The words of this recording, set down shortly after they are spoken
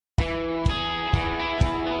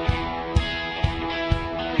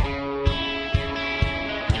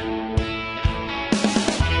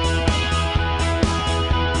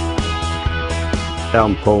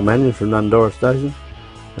I'm Paul Mannion from Nundoora Station.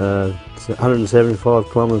 It's 175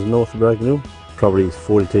 kilometres north of Broken Hill. Property is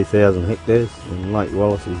 42,000 hectares and Lake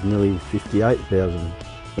Wallace is nearly 58,000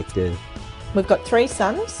 hectares. We've got 3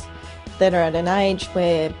 sons that are at an age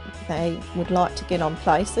where they would like to get on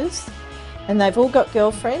places, and they've all got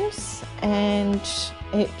girlfriends, and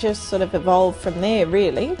it just sort of evolved from there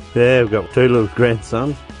really. Yeah, we've got 2 little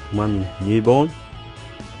grandsons, one newborn,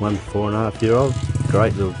 one 4.5-year-old,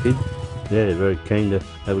 great little kid. Yeah, very keen to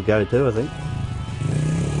have a go too, I think.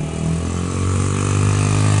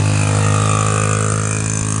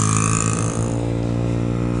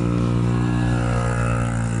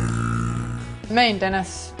 Me and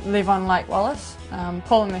Dennis live on Lake Wallace.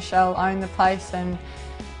 Paul and Michelle own the place and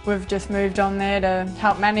we've just moved on there to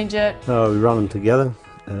help manage it. We run them together,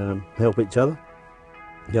 help each other.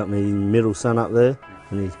 Got my middle son up there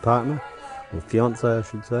and his partner, or fiance I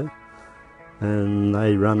should say, and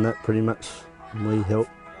they run that pretty much. We help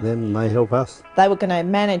them and they help us. They were going to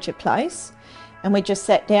manage a place, and we just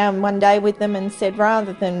sat down one day with them and said,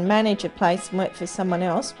 rather than manage a place and work for someone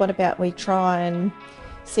else, what about we try and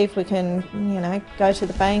see if we can, go to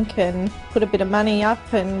the bank and put a bit of money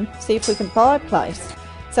up and see if we can buy a place.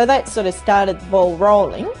 So that sort of started the ball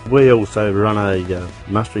rolling. We also run a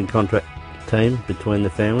mustering contract team between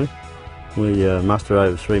the family. We muster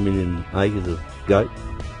over 3 million acres of goat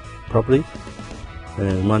property,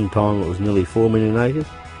 and one time it was nearly 4 million acres,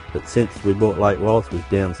 but since we bought Lake Wallace it was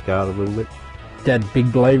downscaled a little bit. Dad's a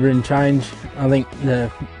big believer in change. I think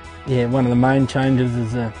one of the main changes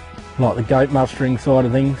is like the goat mustering side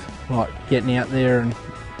of things, like getting out there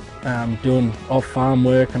and doing off-farm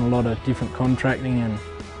work and a lot of different contracting, and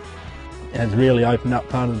has really opened up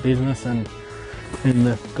part of the business, and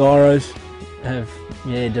the gyros have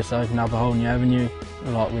just opened up a whole new avenue,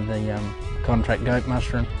 like with the contract goat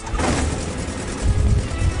mustering.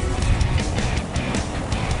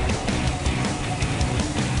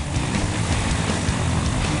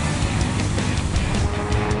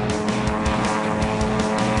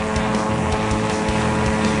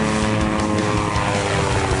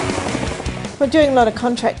 We're doing a lot of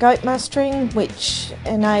contract goat mustering, which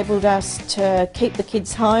enabled us to keep the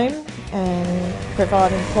kids home and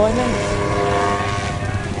provide employment.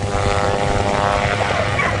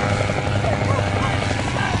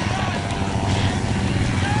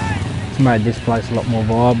 It's made this place a lot more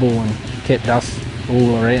viable and kept us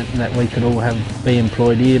all around, that we could all be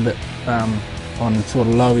employed here, but on sort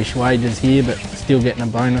of lowish wages here, but still getting a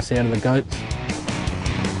bonus out of the goats.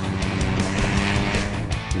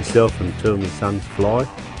 Myself and 2 of my sons fly,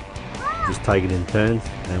 just take it in turns,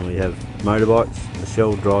 and we have motorbikes.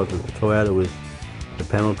 Michelle drives a Toyota with the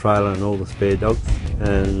panel trailer and all the spare dogs,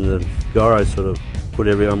 and the gyros sort of put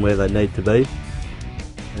everyone where they need to be,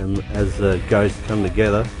 and as the goats come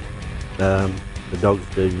together, the dogs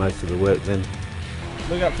do most of the work then.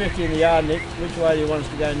 We've got 50 in the yard, Nick. Which way do you want us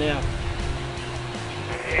to go now?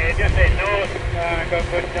 Yeah, just head north. Got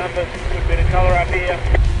good numbers, good bit of colour up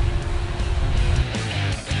here.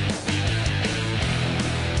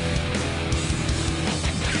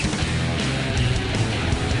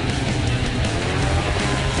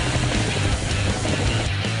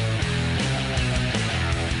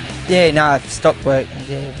 Yeah, no, I've stopped work.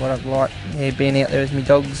 Yeah, what I've liked. Yeah, being out there with my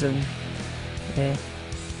dogs, and yeah,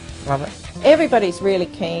 love it. Everybody's really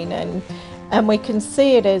keen, and we can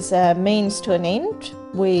see it as a means to an end.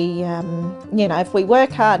 We, if we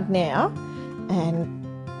work hard now and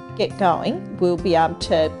get going, we'll be able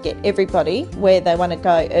to get everybody where they want to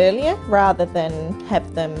go earlier, rather than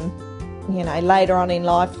have them, later on in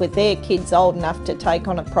life with their kids old enough to take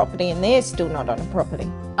on a property and they're still not on a property.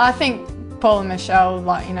 I think Paul and Michelle,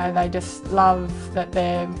 they just love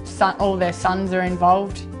that all their sons are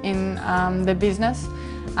involved in the business,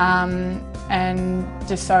 and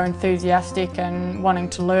just so enthusiastic and wanting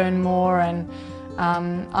to learn more. And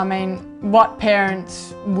what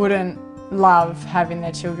parents wouldn't love having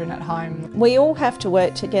their children at home? We all have to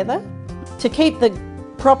work together to keep the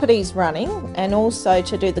properties running and also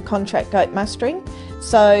to do the contract goat mustering.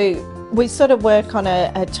 So we sort of work on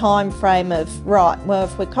a time frame of, right, well,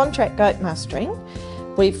 if we're contract goat mustering,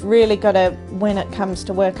 we've really got to, when it comes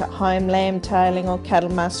to work at home, lamb tailing or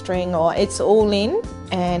cattle mustering, or it's all in,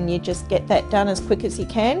 and you just get that done as quick as you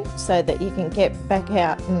can so that you can get back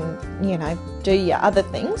out and, do your other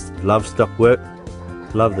things. Love stock work,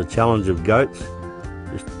 love the challenge of goats.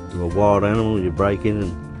 Just a wild animal, you break in,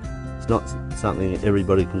 and it's not something that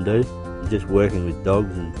everybody can do. Just working with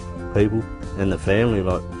dogs and people and the family,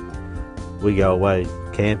 we go away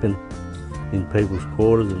camping in people's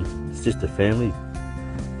quarters, and it's just a family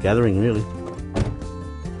gathering really.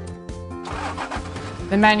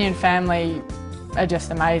 The Mannion family are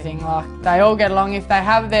just amazing. Like, they all get along. If they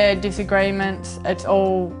have their disagreements, it's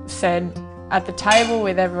all said at the table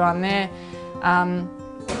with everyone there,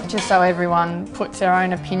 just so everyone puts their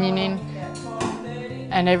own opinion in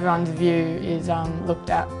and everyone's view is looked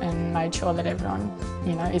at and made sure that everyone,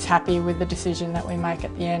 you know, is happy with the decision that we make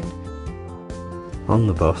at the end. I'm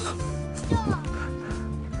the boss.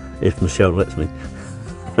 If Michelle lets me.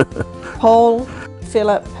 Paul,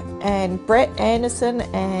 Philip and Brett Anderson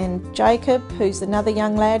and Jacob, who's another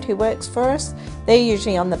young lad who works for us, they're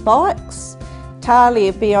usually on the bikes.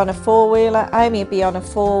 Tarly will be on a four-wheeler, Amy will be on a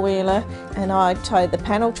four-wheeler, and I tow the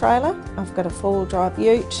panel trailer. I've got a four-wheel drive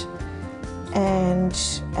ute, and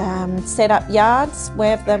set up yards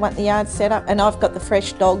wherever they want the yards set up, and I've got the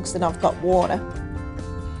fresh dogs and I've got water.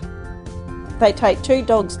 They take 2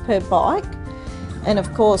 dogs per bike, and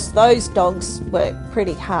of course those dogs work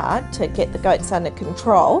pretty hard to get the goats under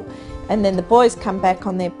control, and then the boys come back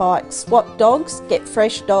on their bikes, swap dogs, get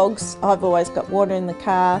fresh dogs. I've always got water in the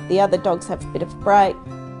car, the other dogs have a bit of a break,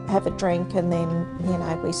 have a drink, and then, you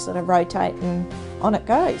know, we sort of rotate and on it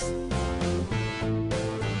goes.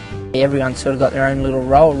 Everyone's sort of got their own little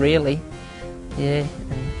role, really. Yeah,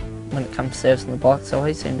 and when it comes to servicing the bikes, I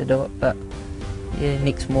always seem to do it, but yeah,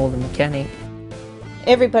 Nick's more the mechanic.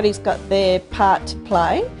 Everybody's got their part to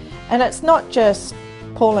play, and it's not just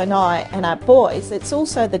Paul and I and our boys, it's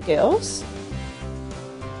also the girls.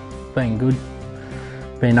 It's been good.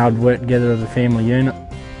 Being able to work together as a family unit,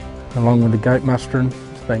 along with the goat mustering,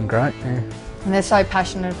 it's been great, yeah. And they're so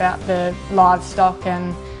passionate about the livestock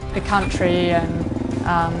and the country and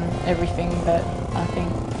everything that I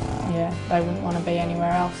think, yeah, they wouldn't want to be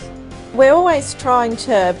anywhere else. We're always trying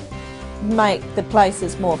to make the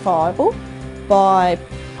places more viable by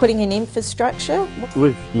putting in infrastructure.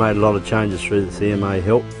 We've made a lot of changes through the CMA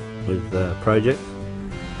help with projects,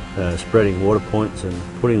 spreading water points and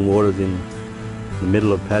putting waters in the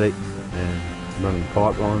middle of paddocks and running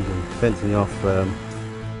pipelines and fencing off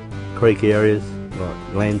creek areas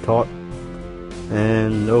like land type,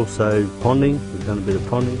 and also ponding. We've done a bit of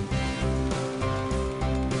ponding.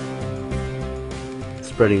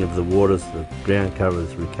 Spreading of the waters, the ground cover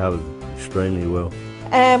has recovered extremely well.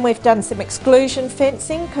 And we've done some exclusion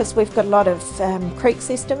fencing because we've got a lot of creek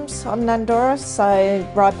systems on Nundoora, so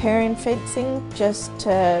riparian fencing just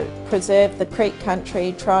to preserve the creek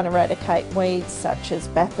country, try and eradicate weeds such as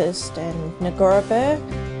Bathurst and Nundoora burr.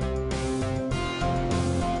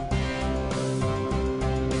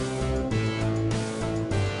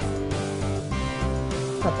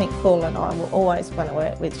 I think Paul and I will always want to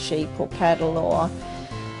work with sheep or cattle, or,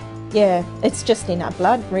 yeah, it's just in our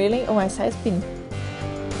blood really, always has been.